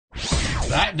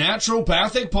That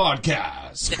Naturopathic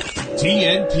Podcast.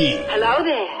 TNP. Hello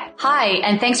there. Hi,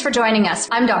 and thanks for joining us.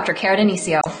 I'm Dr. Cara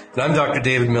Denisio. And I'm Dr.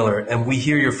 David Miller, and we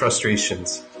hear your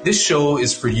frustrations. This show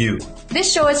is for you.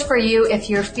 This show is for you if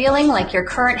you're feeling like your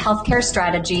current healthcare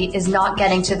strategy is not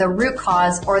getting to the root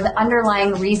cause or the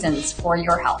underlying reasons for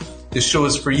your health. This show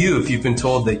is for you if you've been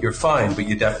told that you're fine, but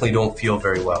you definitely don't feel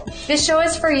very well. This show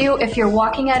is for you if you're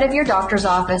walking out of your doctor's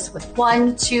office with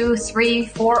 1, 2, 3,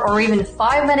 4, or even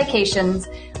 5 medications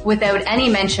without any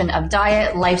mention of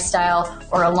diet, lifestyle,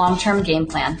 or a long-term game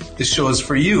plan. This show is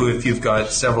for you if you've got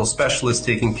several specialists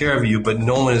taking care of you, but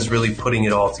no one is really putting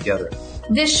it all together.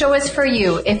 This show is for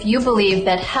you if you believe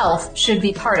that health should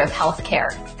be part of healthcare.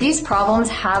 These problems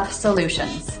have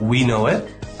solutions. We know it.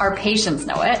 Our patients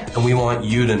know it. And we want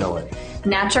you to know it.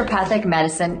 Naturopathic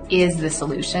medicine is the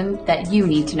solution that you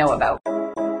need to know about.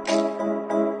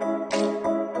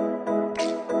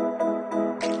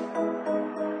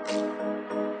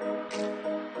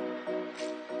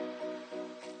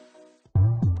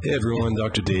 Hey everyone,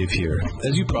 Dr. Dave here.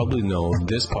 As you probably know,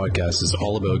 this podcast is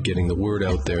all about getting the word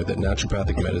out there that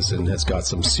naturopathic medicine has got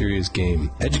some serious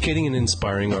game. Educating and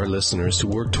inspiring our listeners to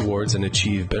work towards and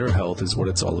achieve better health is what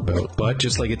it's all about. But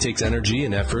just like it takes energy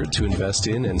and effort to invest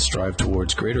in and strive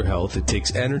towards greater health, it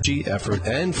takes energy, effort,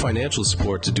 and financial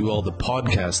support to do all the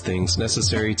podcast things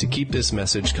necessary to keep this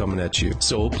message coming at you.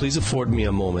 So please afford me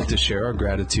a moment to share our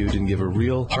gratitude and give a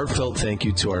real, heartfelt thank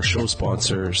you to our show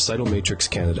sponsor, Cytomatrix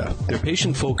Canada. Their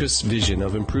patient-focused vision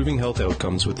of improving health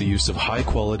outcomes with the use of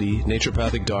high-quality,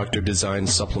 naturopathic doctor-designed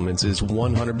supplements is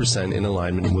 100% in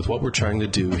alignment with what we're trying to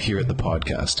do here at the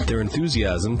podcast. Their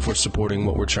enthusiasm for supporting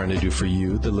what we're trying to do for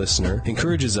you, the listener,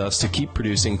 encourages us to keep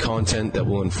producing content that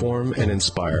will inform and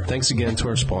inspire. Thanks again to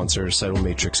our sponsor,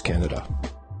 Cytomatrix Canada.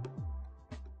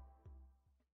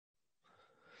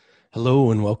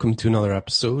 Hello and welcome to another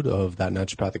episode of That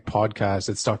Naturopathic Podcast.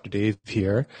 It's Dr. Dave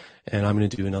here, and I'm going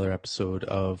to do another episode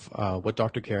of what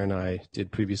Dr. Cara and I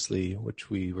did previously, which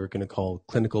we were going to call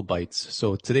Clinical Bites.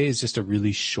 So today is just a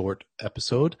really short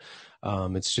episode.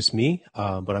 It's just me, but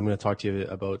I'm going to talk to you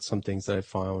about some things that I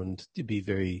found to be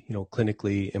very,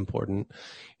 clinically important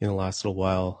in the last little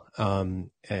while.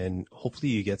 And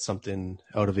hopefully you get something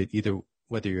out of it, either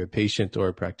whether you're a patient or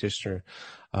a practitioner.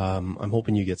 I'm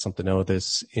hoping you get something out of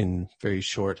this in very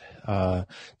short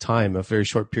time, a very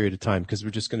short period of time, because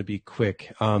we're just going to be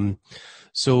quick.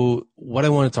 So what I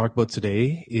want to talk about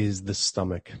today is the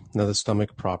stomach. Now, the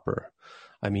stomach proper.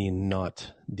 I mean,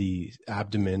 not the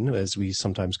abdomen, as we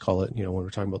sometimes call it, when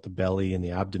we're talking about the belly and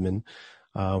the abdomen.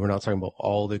 We're not talking about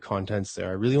all the contents there.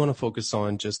 I really want to focus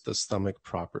on just the stomach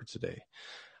proper today.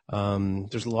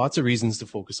 There's lots of reasons to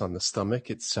focus on the stomach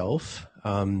itself.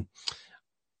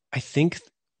 I think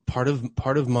part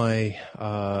of my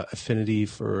affinity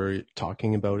for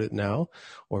talking about it now,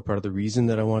 or part of the reason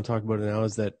that I want to talk about it now,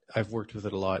 is that I've worked with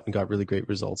it a lot and got really great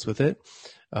results with it,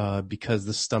 because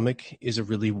the stomach is a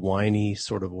really whiny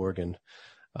sort of organ.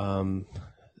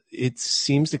 It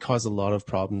seems to cause a lot of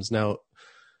problems. Now,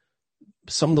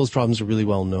 some of those problems are really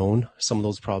well known. Some of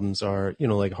those problems are,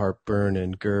 like heartburn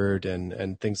and GERD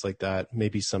and things like that.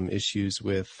 Maybe some issues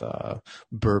with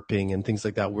burping and things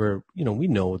like that where, we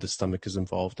know the stomach is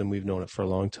involved and we've known it for a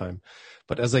long time.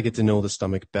 But as I get to know the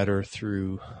stomach better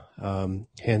through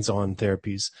hands-on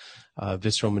therapies,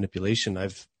 visceral manipulation,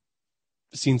 I've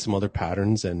seen some other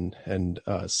patterns and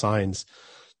signs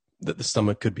that the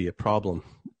stomach could be a problem.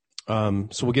 So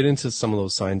we'll get into some of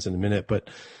those signs in a minute, but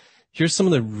here's some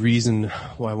of the reason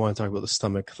why I want to talk about the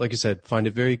stomach. Like I said, find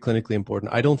it very clinically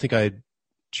important. I don't think I'd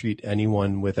treat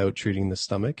anyone without treating the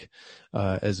stomach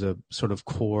as a sort of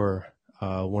core,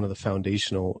 one of the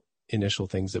foundational initial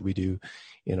things that we do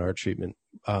in our treatment.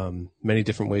 Many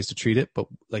different ways to treat it, but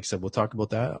like I said, we'll talk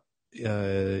about that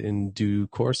in due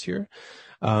course here.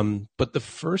 But the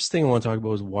first thing I want to talk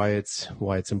about is why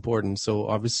it's important. So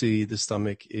obviously the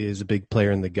stomach is a big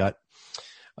player in the gut.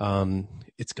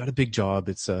 It's got a big job.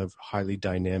 It's a highly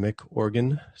dynamic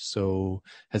organ, so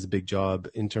has a big job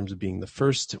in terms of being the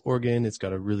first organ. It's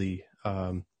got a really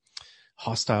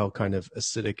hostile kind of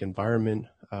acidic environment,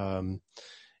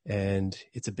 and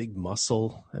it's a big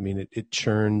muscle. I mean, it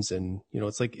churns, and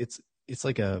it's like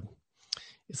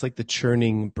the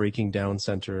churning, breaking down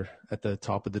center at the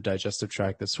top of the digestive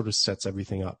tract that sort of sets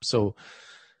everything up. So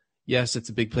yes, it's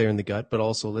a big player in the gut, but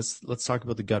also let's talk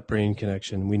about the gut-brain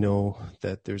connection. We know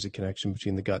that there's a connection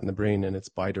between the gut and the brain, and it's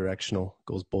bidirectional,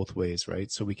 goes both ways,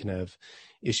 right? So we can have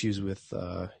issues with,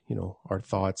 our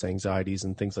thoughts, anxieties,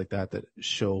 and things like that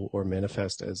show or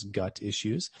manifest as gut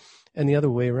issues, and the other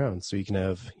way around. So you can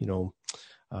have,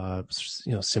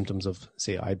 symptoms of,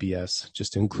 say, IBS,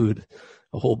 just to include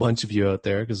a whole bunch of you out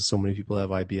there, because so many people have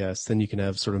IBS. Then you can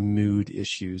have sort of mood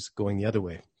issues going the other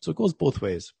way. So it goes both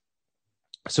ways.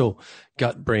 So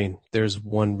gut brain, there's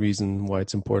one reason why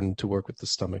it's important to work with the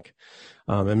stomach.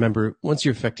 And remember, once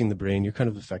you're affecting the brain, you're kind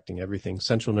of affecting everything.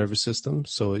 Central nervous system.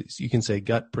 So you can say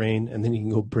gut brain, and then you can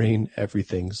go brain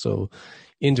everything. So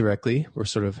indirectly, we're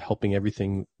sort of helping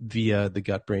everything via the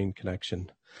gut brain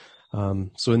connection.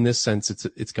 So in this sense,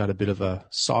 it's got a bit of a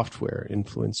software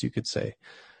influence, you could say.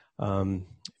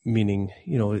 Meaning,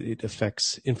 it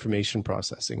affects information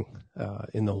processing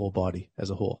in the whole body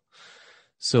as a whole.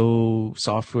 So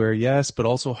software, yes, but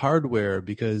also hardware,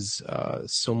 because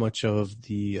so much of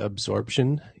the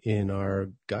absorption in our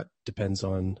gut depends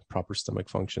on proper stomach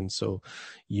function. So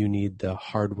you need the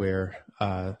hardware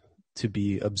to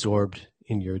be absorbed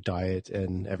in your diet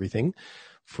and everything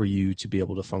for you to be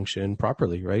able to function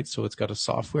properly, right? So it's got a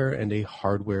software and a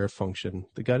hardware function.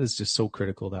 The gut is just so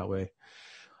critical that way.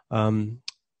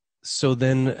 So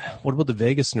then what about the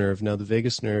vagus nerve? Now, the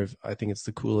vagus nerve, I think it's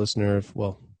the coolest nerve.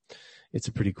 Well, it's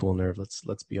a pretty cool nerve.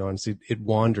 Let's be honest. It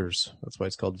wanders. That's why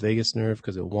it's called vagus nerve,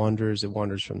 because it wanders. It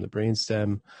wanders from the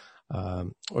brainstem,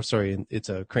 it's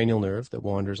a cranial nerve that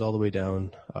wanders all the way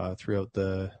down throughout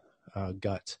the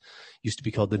gut. Used to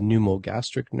be called the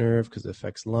pneumogastric nerve because it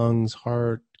affects lungs,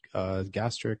 heart,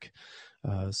 gastric,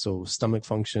 so stomach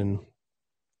function,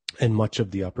 and much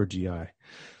of the upper GI.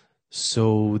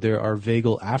 So there are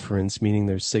vagal afferents, meaning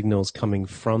there's signals coming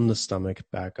from the stomach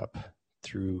back up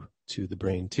through to the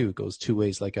brain too. It goes two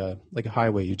ways, like a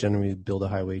highway. You generally build a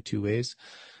highway two ways.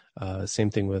 Same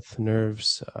thing with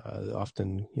nerves.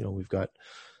 Often, we've got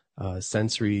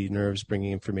sensory nerves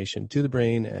bringing information to the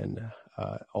brain, and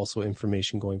also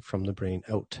information going from the brain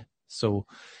out. So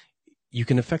you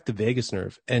can affect the vagus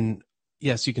nerve, and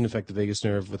yes, you can affect the vagus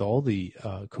nerve with all the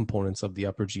components of the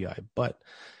upper GI, but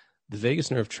the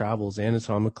vagus nerve travels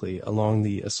anatomically along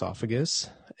the esophagus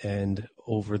and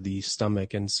over the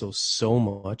stomach. And so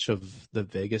much of the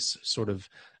vagus sort of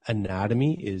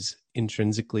anatomy is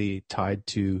intrinsically tied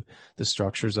to the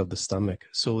structures of the stomach.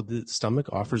 So the stomach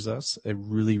offers us a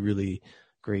really, really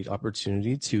great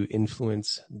opportunity to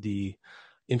influence the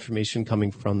information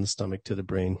coming from the stomach to the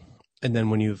brain. And then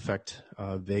when you affect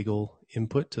vagal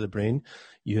input to the brain,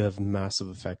 you have massive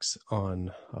effects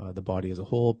on the body as a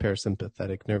whole,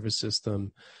 parasympathetic nervous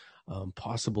system,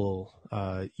 possible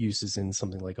uses in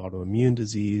something like autoimmune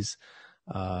disease,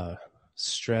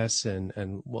 stress,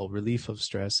 and relief of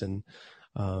stress. And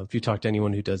if you talk to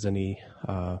anyone who does any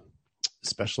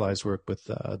specialized work with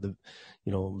the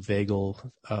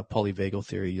vagal polyvagal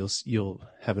theory, you'll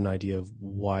have an idea of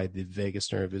why the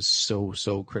vagus nerve is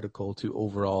so critical to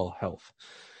overall health.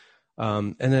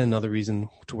 And then another reason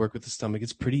to work with the stomach,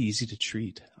 it's pretty easy to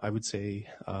treat, I would say,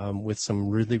 with some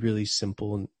really, really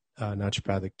simple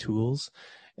naturopathic tools,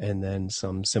 and then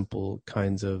some simple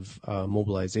kinds of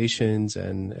mobilizations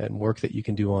and work that you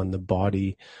can do on the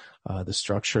body, the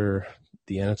structure,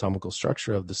 the anatomical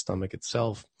structure of the stomach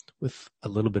itself. With a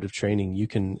little bit of training, you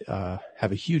can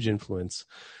have a huge influence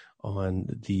on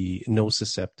the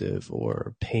nociceptive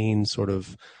or pain sort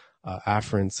of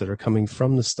afferents that are coming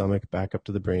from the stomach back up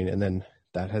to the brain, and then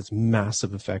that has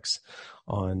massive effects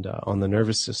on the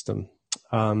nervous system.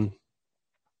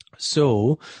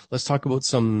 So let's talk about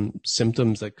some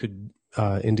symptoms that could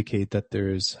indicate that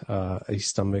there's a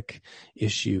stomach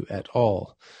issue at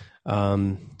all.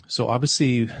 So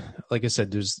obviously, like I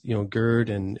said, there's GERD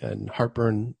and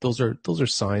heartburn. Those are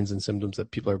signs and symptoms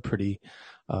that people are pretty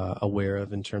aware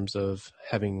of in terms of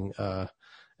having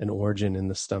an origin in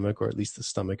the stomach, or at least the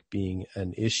stomach being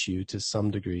an issue to some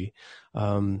degree.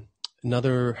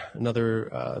 Another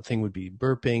thing would be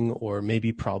burping, or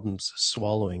maybe problems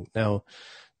swallowing. Now,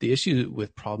 the issue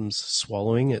with problems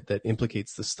swallowing that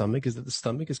implicates the stomach is that the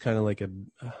stomach is kind of like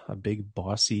a big,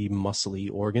 bossy,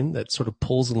 muscly organ that sort of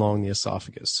pulls along the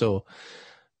esophagus. So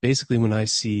basically, when I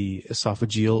see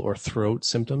esophageal or throat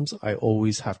symptoms, I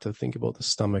always have to think about the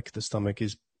stomach. The stomach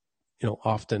is,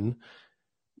 often,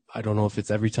 I don't know if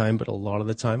it's every time, but a lot of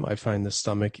the time, I find the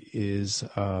stomach is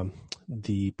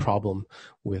the problem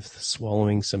with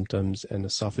swallowing symptoms and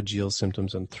esophageal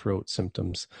symptoms and throat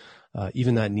symptoms.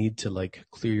 Even that need to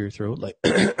clear your throat,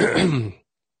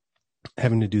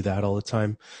 having to do that all the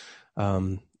time,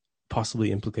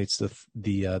 possibly implicates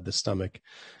the stomach.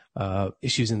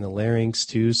 Issues in the larynx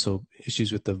too, so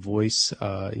issues with the voice.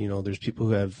 There's people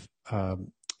who have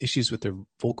issues with their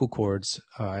vocal cords.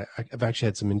 I've actually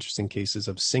had some interesting cases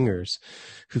of singers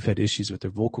who've had issues with their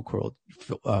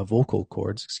vocal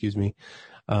cords,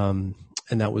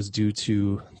 And that was due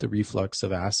to the reflux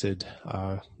of acid,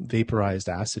 vaporized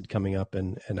acid coming up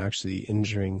and actually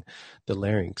injuring the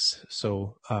larynx.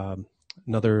 So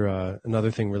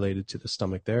another thing related to the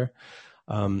stomach there.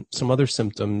 Some other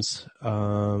symptoms,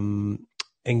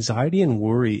 anxiety and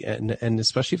worry, and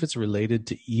especially if it's related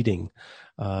to eating.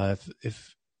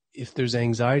 If there's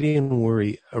anxiety and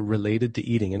worry related to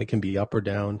eating, and it can be up or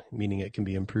down, meaning it can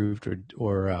be improved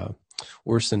or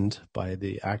worsened by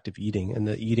the act of eating, and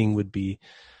the eating would be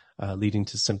leading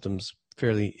to symptoms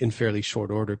in fairly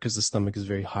short order because the stomach is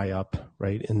very high up,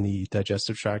 right, in the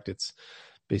digestive tract. It's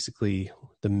basically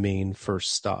the main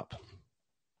first stop.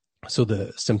 So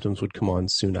the symptoms would come on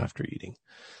soon after eating.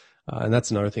 And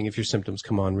that's another thing. If your symptoms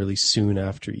come on really soon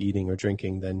after eating or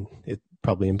drinking, then it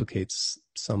probably implicates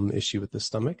some issue with the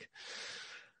stomach.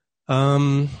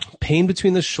 Pain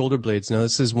between the shoulder blades. Now,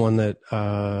 this is one that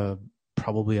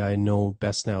probably I know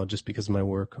best now just because of my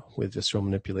work with visceral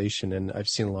manipulation. And I've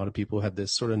seen a lot of people who have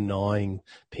this sort of gnawing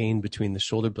pain between the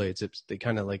shoulder blades. They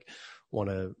kind of like want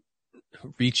to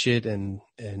reach it and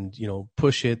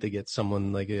push it. They get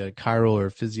someone like a chiro or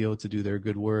a physio to do their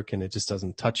good work, and it just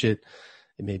doesn't touch it.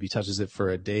 It maybe touches it for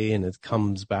a day and it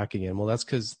comes back again. Well, that's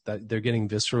because they're getting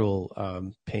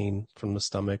visceral pain from the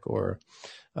stomach or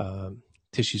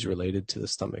tissues related to the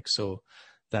stomach. So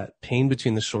that pain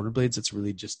between the shoulder blades, it's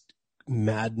really just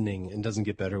maddening and doesn't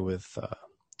get better with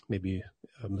maybe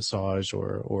a massage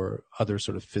or other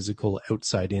sort of physical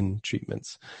outside-in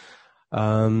treatments.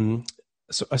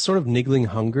 So a sort of niggling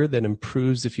hunger that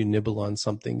improves if you nibble on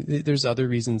something. There's other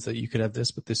reasons that you could have this,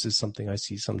 but this is something I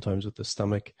see sometimes with the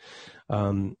stomach.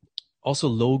 Also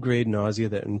low-grade nausea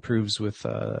that improves with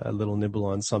a little nibble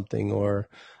on something, or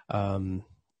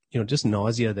just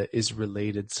nausea that is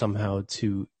related somehow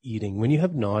to eating. When you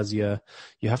have nausea,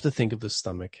 you have to think of the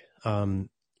stomach.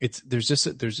 There's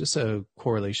just a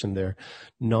correlation there.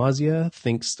 Nausea,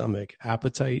 think stomach.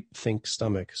 Appetite, think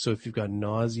stomach. So if you've got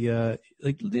nausea,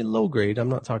 like low grade, I'm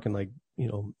not talking like,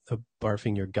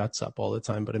 barfing your guts up all the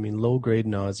time, but I mean low grade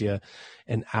nausea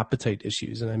and appetite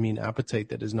issues. And I mean appetite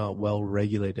that is not well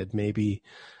regulated. Maybe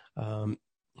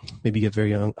get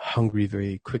very hungry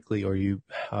very quickly, or you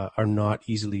are not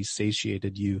easily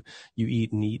satiated. You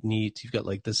eat and eat and eat. You've got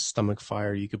like this stomach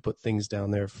fire. You could put things down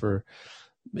there for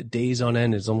days on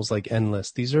end. Is almost like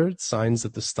endless. These are signs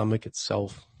that the stomach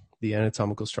itself, the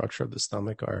anatomical structure of the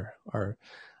stomach, are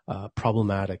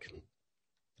problematic.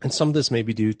 And some of this may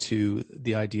be due to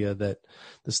the idea that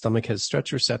the stomach has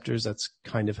stretch receptors. That's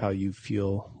kind of how you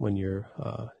feel when you're,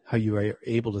 how you are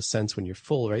able to sense when you're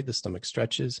full, right? The stomach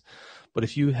stretches. But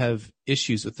if you have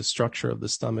issues with the structure of the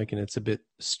stomach and it's a bit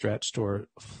stretched or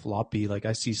floppy, like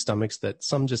I see stomachs that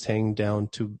some just hang down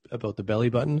to about the belly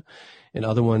button, and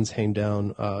other ones hang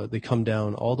down, they come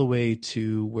down all the way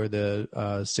to where the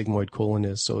sigmoid colon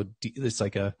is. So it's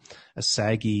like a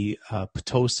saggy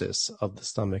ptosis of the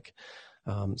stomach.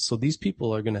 So these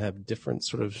people are going to have different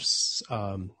sort of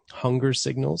hunger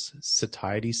signals,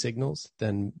 satiety signals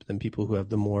than people who have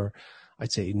the more,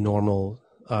 I'd say, normal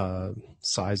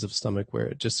size of stomach, where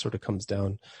it just sort of comes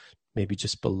down maybe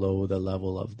just below the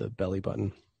level of the belly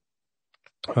button.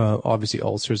 Obviously,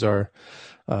 ulcers are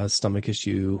a stomach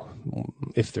issue.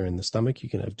 If they're in the stomach, you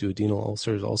can have duodenal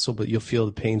ulcers also, but you'll feel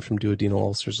the pain from duodenal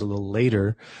ulcers a little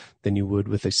later than you would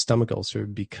with a stomach ulcer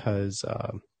because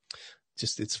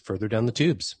it's further down the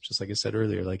tubes. Just like I said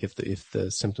earlier, like if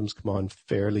the symptoms come on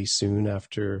fairly soon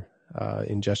after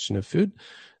ingestion of food,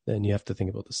 then you have to think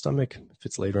about the stomach. If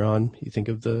it's later on, you think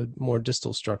of the more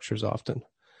distal structures often.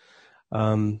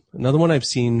 Another one I've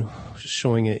seen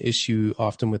showing an issue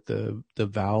often with the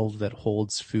valve that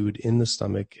holds food in the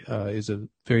stomach is a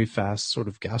very fast sort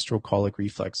of gastrocolic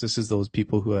reflex. This is those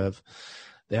people who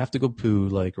they have to go poo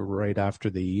like right after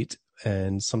they eat,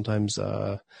 and sometimes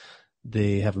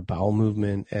they have a bowel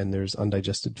movement and there's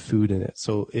undigested food in it.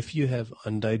 So if you have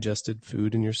undigested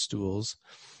food in your stools,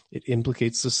 it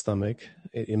implicates the stomach.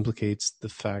 It implicates the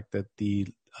fact that the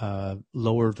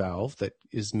lower valve that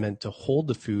is meant to hold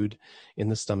the food in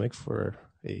the stomach for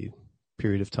a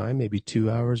period of time, maybe 2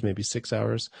 hours, maybe 6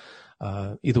 hours,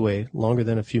 either way, longer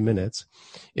than a few minutes.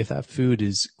 If that food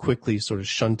is quickly sort of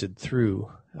shunted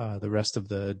through the rest of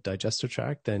the digestive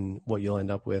tract, then what you'll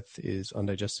end up with is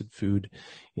undigested food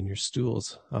in your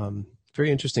stools.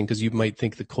 Very interesting, because you might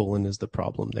think the colon is the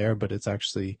problem there, but it's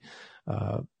actually,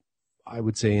 I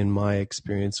would say in my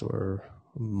experience or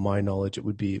my knowledge, it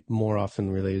would be more often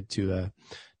related to a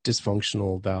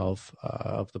dysfunctional valve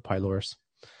of the pylorus.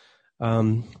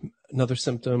 Another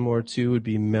symptom or two would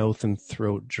be mouth and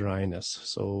throat dryness.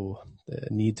 So the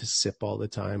need to sip all the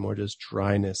time, or just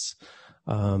dryness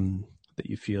that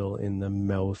you feel in the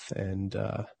mouth and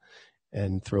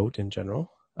and throat in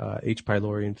general. H.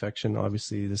 pylori infection,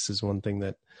 obviously, this is one thing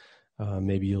that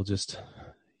maybe you'll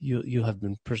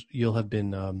have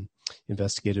been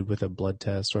investigated with a blood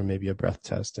test or maybe a breath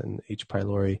test, and H.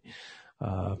 pylori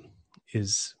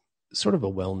is sort of a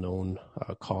well-known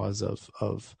cause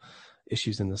of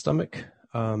issues in the stomach.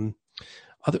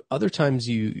 Other times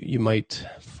you might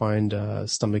find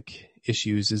stomach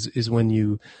issues is when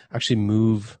you actually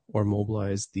move or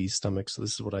mobilize the stomach. So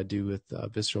this is what I do with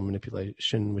visceral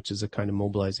manipulation, which is a kind of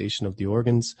mobilization of the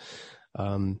organs.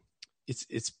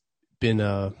 It's been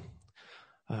a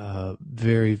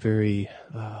very, very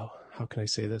how can I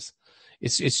say this?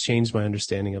 It's changed my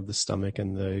understanding of the stomach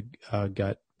and the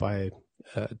gut by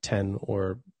 10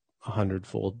 or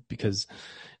 100-fold, because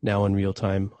now in real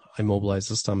time I mobilize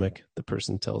the stomach. The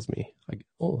person tells me,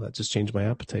 oh, that just changed my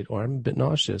appetite, or I'm a bit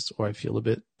nauseous, or I feel a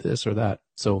bit this or that.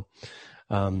 So,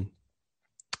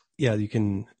 you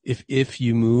can, if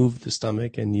you move the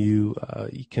stomach and you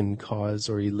can cause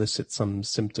or elicit some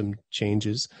symptom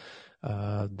changes,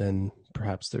 then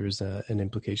perhaps there's an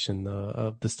implication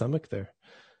of the stomach there.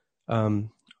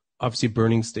 Obviously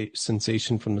burning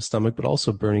sensation from the stomach, but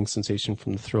also burning sensation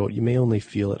from the throat. You may only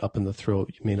feel it up in the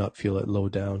throat. You may not feel it low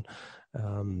down.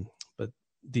 But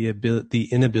the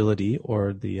inability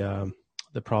or the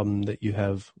problem that you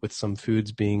have with some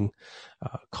foods being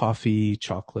coffee,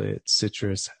 chocolate,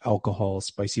 citrus, alcohol,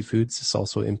 spicy foods, this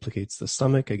also implicates the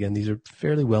stomach. Again, these are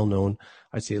fairly well known.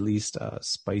 I'd say at least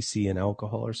spicy and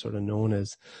alcohol are sort of known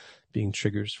as being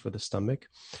triggers for the stomach.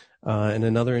 And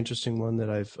another interesting one that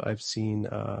I've seen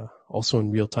also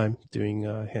in real time doing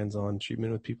hands-on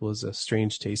treatment with people is a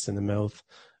strange taste in the mouth,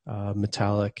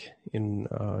 metallic in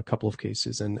a couple of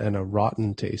cases, and a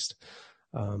rotten taste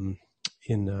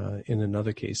in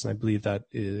another case. And I believe that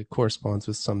it corresponds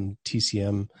with some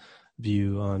TCM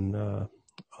view on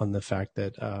the fact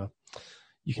that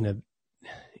you can have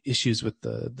issues with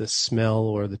the smell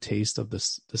or the taste of the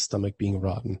stomach being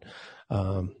rotten.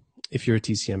 If you're a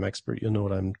TCM expert, you'll know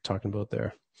what I'm talking about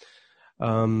there.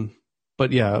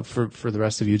 But yeah, for the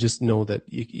rest of you, just know that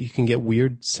you can get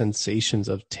weird sensations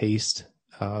of taste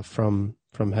from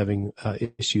having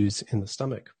issues in the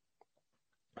stomach.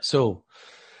 So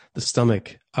the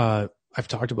stomach, I've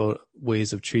talked about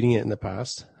ways of treating it in the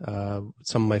past.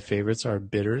 Some of my favorites are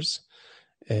bitters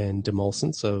and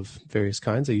demulcents of various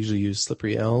kinds. I usually use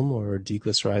slippery elm or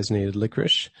deglycyrrhizinated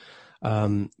licorice.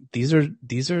 These are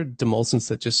demulcents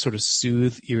that just sort of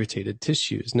soothe irritated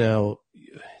tissues. Now,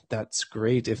 that's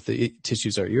great if the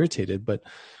tissues are irritated, but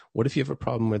what if you have a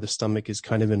problem where the stomach is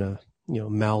kind of in a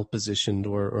malpositioned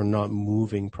or not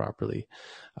moving properly,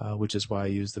 which is why I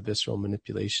use the visceral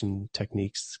manipulation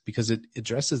techniques, because it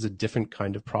addresses a different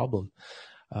kind of problem.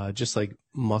 Just like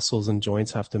muscles and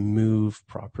joints have to move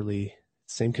properly,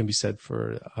 same can be said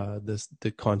for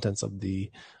the contents of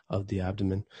the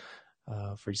abdomen.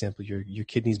 For example, your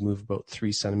kidneys move about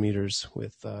 3 centimeters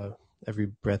with every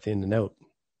breath in and out.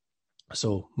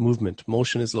 So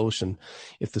motion is lotion.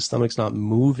 If the stomach's not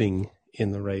moving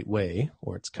in the right way,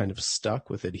 or it's kind of stuck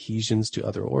with adhesions to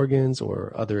other organs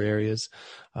or other areas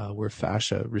where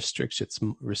fascia restricts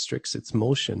its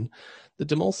motion, the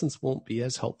demulcents won't be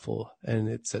as helpful. And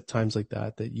it's at times like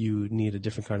that you need a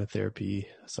different kind of therapy,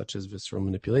 such as visceral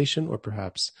manipulation, or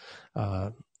perhaps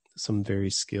some very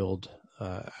skilled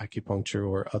acupuncture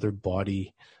or other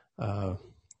body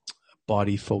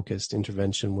focused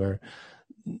intervention, where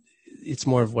it's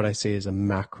more of what I say is a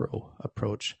macro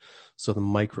approach. So the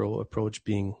micro approach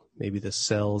being maybe the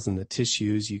cells and the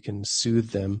tissues, you can soothe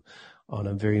them on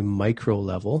a very micro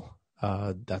level.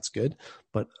 That's good.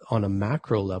 But on a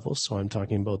macro level, so I'm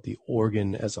talking about the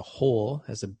organ as a whole,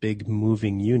 as a big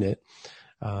moving unit,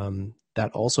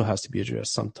 that also has to be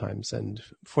addressed sometimes. And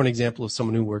for an example of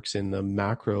someone who works in the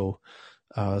macro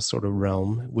sort of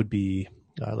realm would be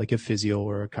like a physio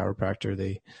or a chiropractor.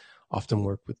 They often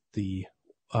work with the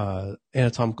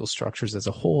anatomical structures as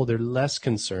a whole. They're less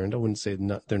concerned. I wouldn't say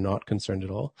they're not concerned at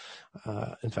all.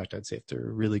 In fact, I'd say if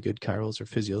they're really good chiros or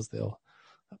physios, they'll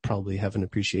probably have an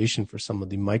appreciation for some of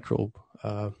the micro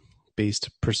based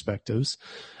perspectives.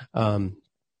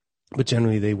 But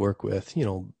generally they work with,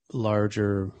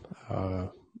 larger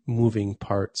moving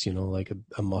parts, like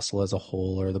a muscle as a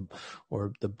whole,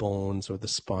 or the bones or the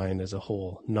spine as a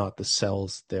whole, not the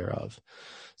cells thereof.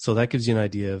 So that gives you an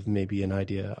idea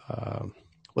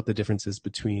what the difference is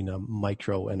between a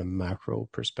micro and a macro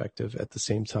perspective at the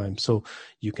same time. So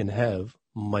you can have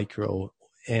micro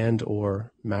and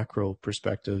or macro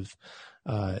perspective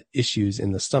issues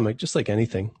in the stomach, just like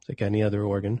anything, like any other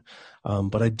organ.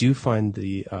 But I do find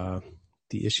the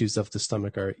issues of the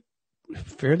stomach are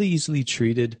fairly easily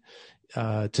treated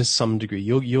to some degree.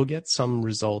 You'll get some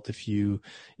result if you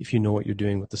know what you're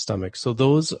doing with the stomach. So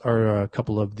those are a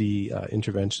couple of the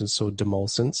interventions. So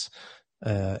demulcents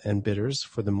and bitters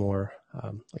for the more,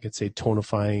 like I'd say,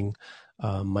 tonifying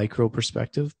micro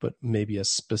perspective, but maybe a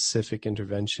specific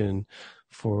intervention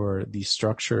for the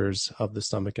structures of the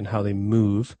stomach and how they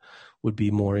move would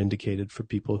be more indicated for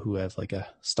people who have like a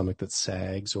stomach that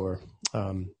sags, or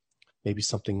maybe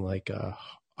something like a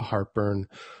heartburn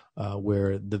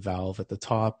where the valve at the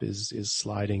top is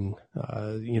sliding,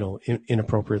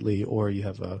 inappropriately, or you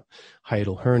have a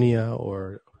hiatal hernia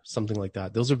or something like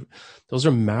that. Those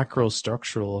are macro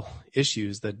structural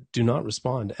issues that do not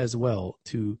respond as well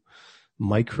to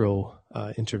micro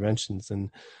interventions,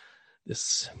 and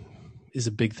this is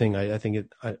a big thing. I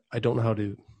think I don't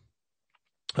know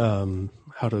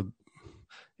how to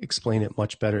explain it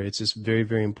much better. It's just very,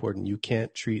 very important. You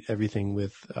can't treat everything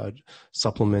with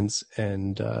supplements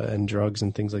and drugs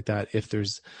and things like that if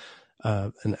there's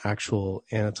an actual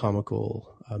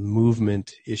anatomical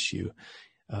movement issue.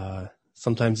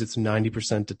 Sometimes it's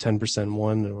 90% to 10%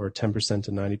 one, or 10%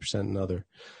 to 90% another.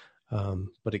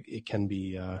 But it can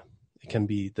be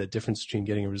the difference between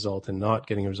getting a result and not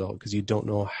getting a result, because you don't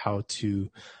know how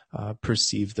to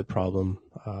perceive the problem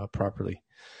properly.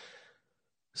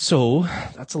 So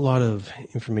that's a lot of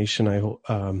information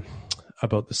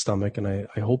about the stomach, and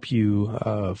I hope you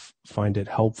find it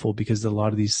helpful, because a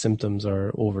lot of these symptoms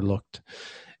are overlooked.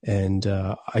 And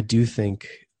I do think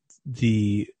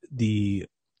the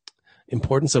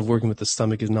importance of working with the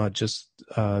stomach is not just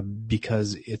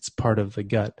because it's part of the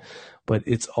gut, but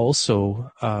it's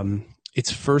also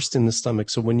it's first in the stomach.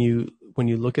 So when you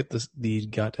look at the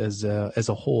gut as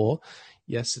a whole,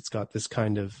 yes, it's got this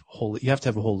kind of you have to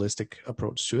have a holistic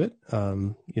approach to it.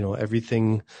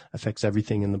 Everything affects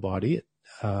everything in the body.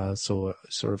 So a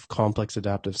sort of complex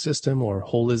adaptive system, or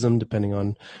holism, depending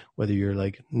on whether you're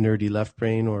like nerdy left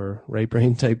brain or right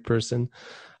brain type person.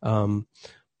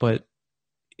 But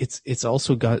it's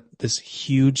also got this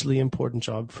hugely important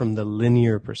job from the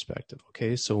linear perspective.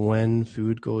 Okay. So when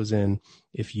food goes in,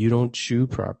 if you don't chew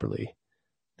properly,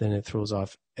 then it throws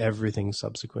off everything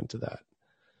subsequent to that.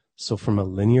 So from a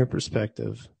linear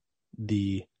perspective,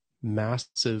 the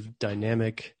massive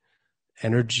dynamic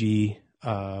energy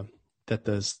that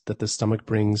the stomach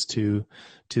brings to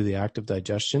the act of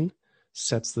digestion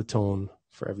sets the tone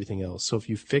for everything else. So if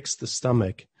you fix the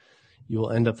stomach, you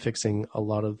will end up fixing a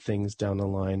lot of things down the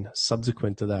line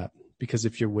subsequent to that. Because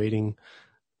if you're waiting,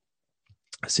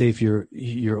 say if you're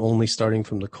only starting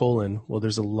from the colon, well,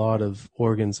 there's a lot of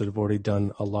organs that have already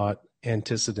done a lot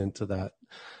antecedent to that.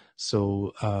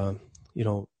 So,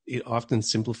 it often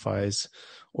simplifies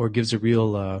or gives a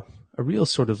real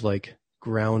sort of like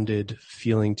grounded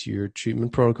feeling to your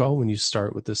treatment protocol when you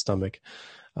start with the stomach,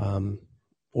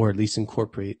 or at least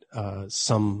incorporate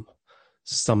some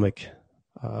stomach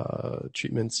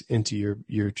treatments into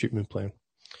your treatment plan.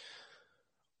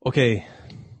 Okay,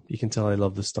 you can tell I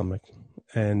love the stomach,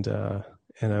 and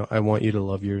I want you to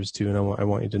love yours too, and I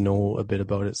want you to know a bit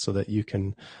about it so that you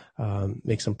can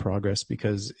make some progress,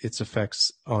 because its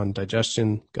effects on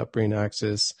digestion, gut-brain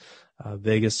axis,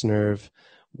 vagus nerve.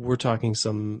 We're talking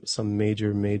some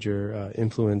major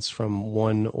influence from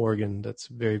one organ that's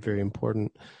very, very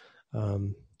important.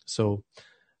 So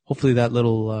hopefully that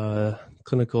little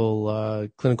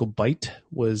clinical bite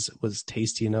was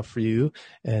tasty enough for you,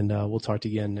 and we'll talk to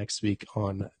you again next week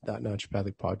on That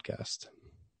Naturopathic Podcast.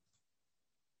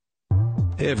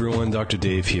 Hey everyone, Dr.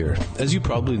 Dave here. As you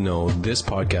probably know, this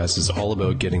podcast is all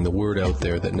about getting the word out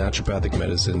there that naturopathic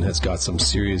medicine has got some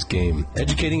serious game.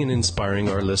 Educating and inspiring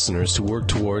our listeners to work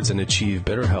towards and achieve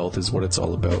better health is what it's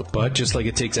all about. But just like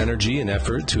it takes energy and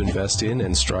effort to invest in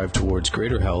and strive towards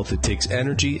greater health, it takes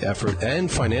energy, effort,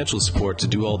 and financial support to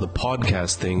do all the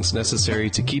podcast things necessary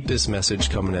to keep this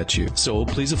message coming at you. So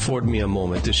please afford me a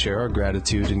moment to share our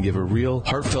gratitude and give a real,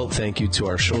 heartfelt thank you to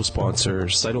our show sponsor,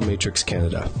 Cytomatrix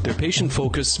Canada. Their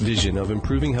patient-focused vision of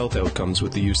improving health outcomes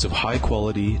with the use of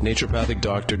high-quality, naturopathic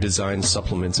doctor-designed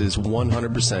supplements is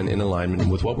 100% in alignment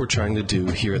with what we're trying to do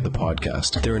here at the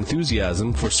podcast. Their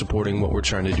enthusiasm for supporting what we're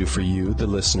trying to do for you, the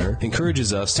listener,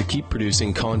 encourages us to keep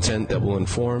producing content that will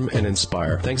inform and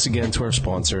inspire. Thanks again to our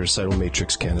sponsor,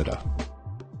 Cytomatrix Canada.